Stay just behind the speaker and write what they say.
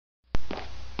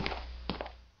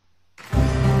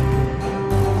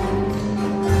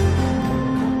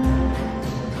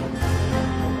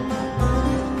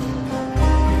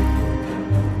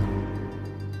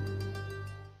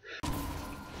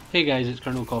Hey guys, it's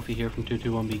Colonel Coffee here from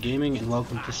 221B Gaming and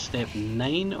welcome to step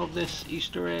 9 of this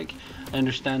Easter egg. I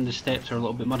understand the steps are a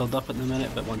little bit muddled up at the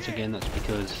minute, but once again that's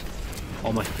because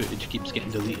all my footage keeps getting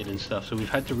deleted and stuff, so we've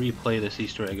had to replay this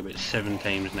Easter egg about 7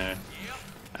 times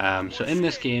now. So in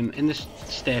this game, in this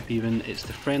step even, it's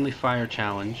the friendly fire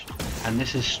challenge, and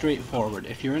this is straightforward.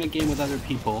 If you're in a game with other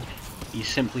people, you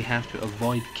simply have to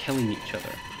avoid killing each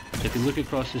other. So if you look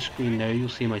across the screen now, you'll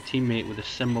see my teammate with a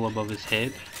symbol above his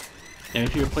head. Now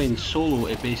if you're playing solo,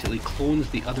 it basically clones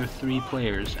the other 3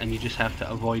 players and you just have to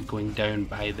avoid going down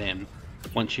by them.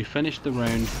 Once you finish the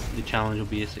round, the challenge will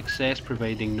be a success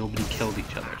providing nobody killed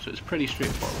each other, so it's pretty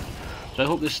straightforward. So I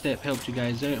hope this step helped you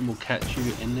guys out and we'll catch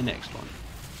you in the next one.